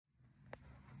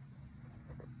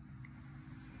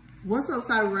What's up,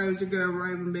 Cyber Rave? Your girl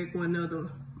Raven back with another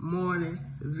morning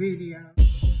video.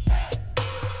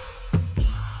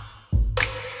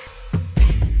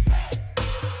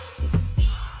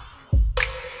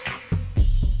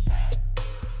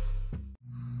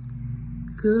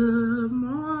 Good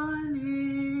morning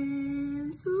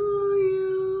to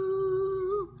you.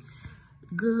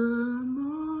 Good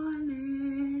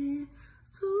morning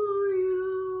to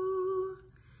you.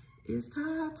 It's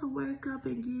time to wake up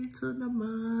and get to the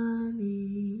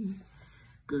money.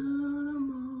 Good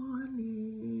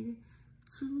morning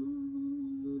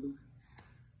to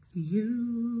you.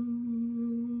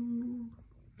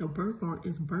 The birthmark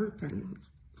is birthing.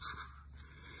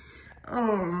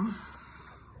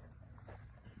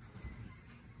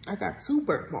 I got 2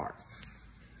 birthmarks.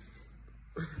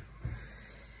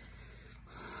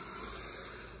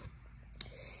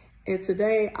 And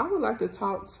today I would like to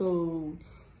talk to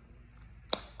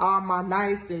all my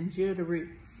nice and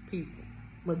generous people,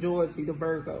 majority the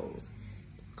Virgos,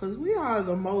 because we are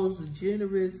the most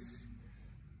generous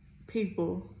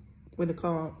people when it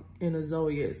comes in the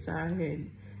zodiac sign, and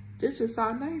that's just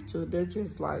our nature. That's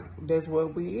just like, that's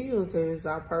what we is. That is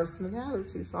our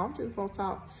personality. So I'm just gonna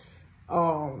talk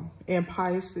in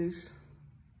Pisces.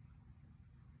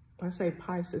 I say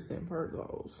Pisces and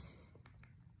Virgos.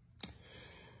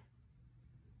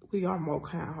 We are more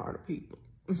kind-hearted people.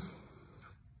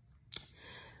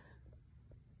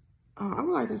 I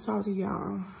would like to talk to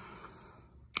y'all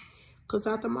because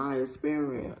after my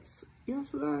experience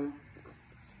yesterday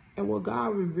and what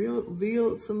God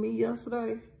revealed to me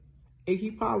yesterday, and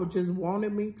he probably just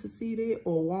wanted me to see that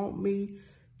or want me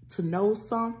to know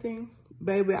something,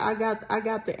 baby, I got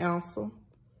the answer.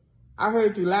 I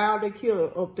heard you loud and clear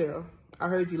up there. I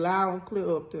heard you loud and clear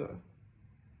up there.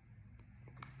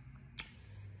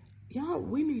 Y'all,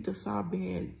 we need to stop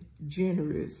being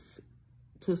generous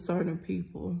to certain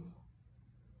people,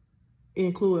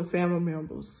 including family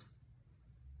members.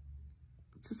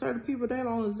 To certain people, they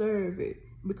don't deserve it.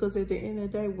 Because at the end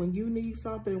of the day, when you need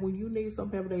something,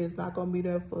 that is not going to be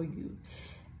there for you.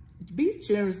 Be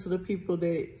generous to the people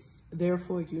that's there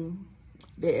for you.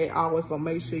 They always going to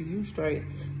make sure you straight.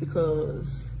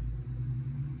 Because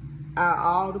out of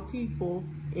all the people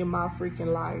in my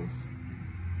freaking life,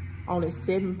 only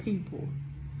 7 people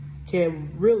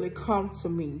can really come to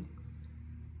me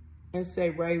and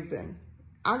say, Raven,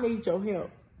 I need your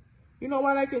help. You know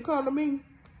why they can come to me?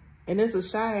 And it's a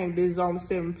shame there's only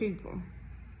 7 people.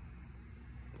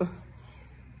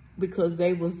 Because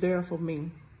they was there for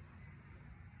me.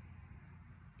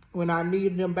 When I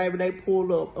needed them, baby, they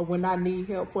pull up. Or when I need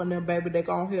help from them, baby, they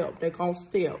gonna help. They gonna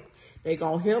step. They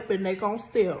gonna help and they gonna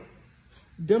step.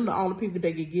 Them the only people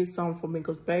that can get something from me.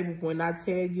 Because, baby, when I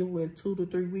tell you in 2 to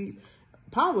 3 weeks,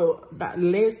 probably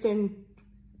less than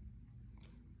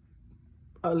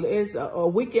a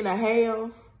week and a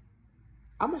half,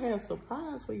 I'm going to have a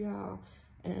surprise for y'all.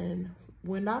 And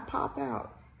when I pop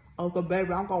out, okay,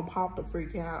 baby, I'm going to pop the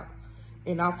freak out.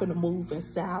 And I'm finna move in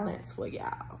silence for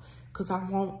y'all. Because I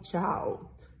want y'all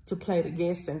to play the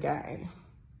guessing game.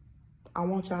 I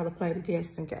want y'all to play the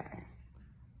guessing game.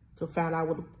 To find out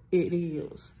what it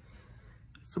is.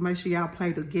 So make sure y'all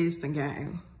play the guessing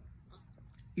game.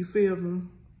 You feel me?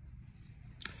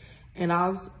 And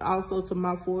also to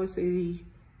my 4-city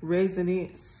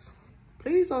residents,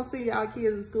 please don't see y'all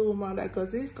kids in school Monday,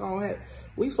 because it's gonna have,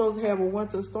 we supposed to have a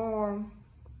winter storm,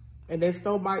 and that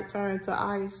snow might turn to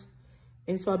ice.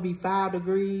 And it's supposed to be 5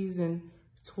 degrees and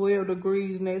 12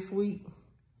 degrees next week.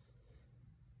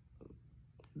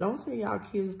 Don't send y'all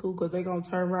kids to school, because they're gonna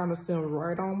turn around and send them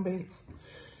right on back.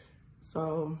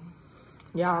 So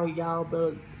y'all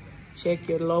better check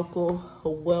your local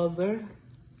weather.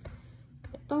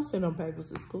 Don't send them babies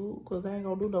to school, because they ain't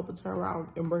gonna do nothing but turn around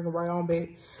and bring them right on back.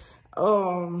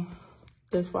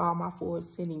 That's for all my 4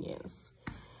 citizens.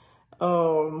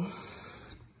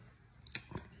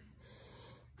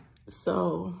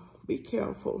 So be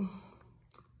careful.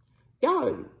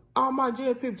 Y'all, all my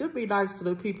jail people, just be nice to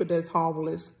the people that's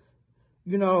homeless.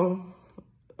 You know,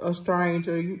 a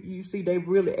stranger, you see they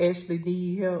really actually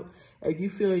need help. And you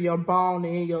feel your bone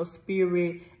and your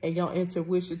spirit and your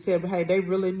intuition tell me, hey, they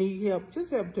really need help.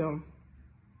 Just help them.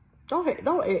 Don't have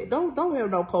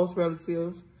no close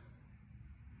relatives.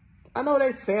 I know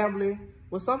they family,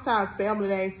 but sometimes family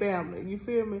they ain't family. You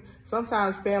feel me?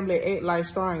 Sometimes family act like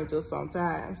strangers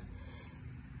sometimes.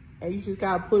 And you just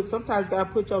sometimes you gotta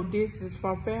put your distance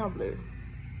from family.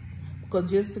 Because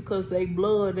just because they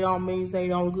blood, that don't mean they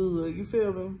don't good. You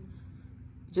feel me?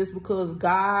 Just because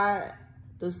God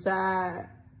decide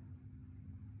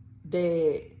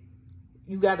that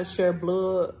you got to share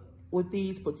blood with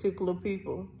these particular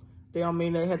people, They don't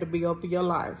mean they had to be up in your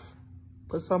life.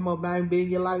 Because some of them ain't be in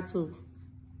your life too.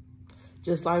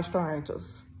 Just like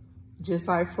strangers. Just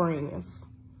like friends.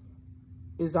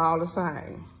 It's all the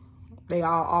same. They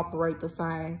all operate the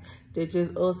same. They're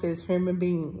just us as human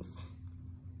beings.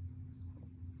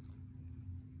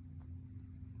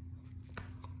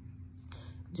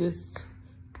 Just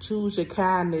choose your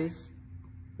kindness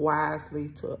wisely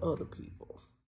to other people.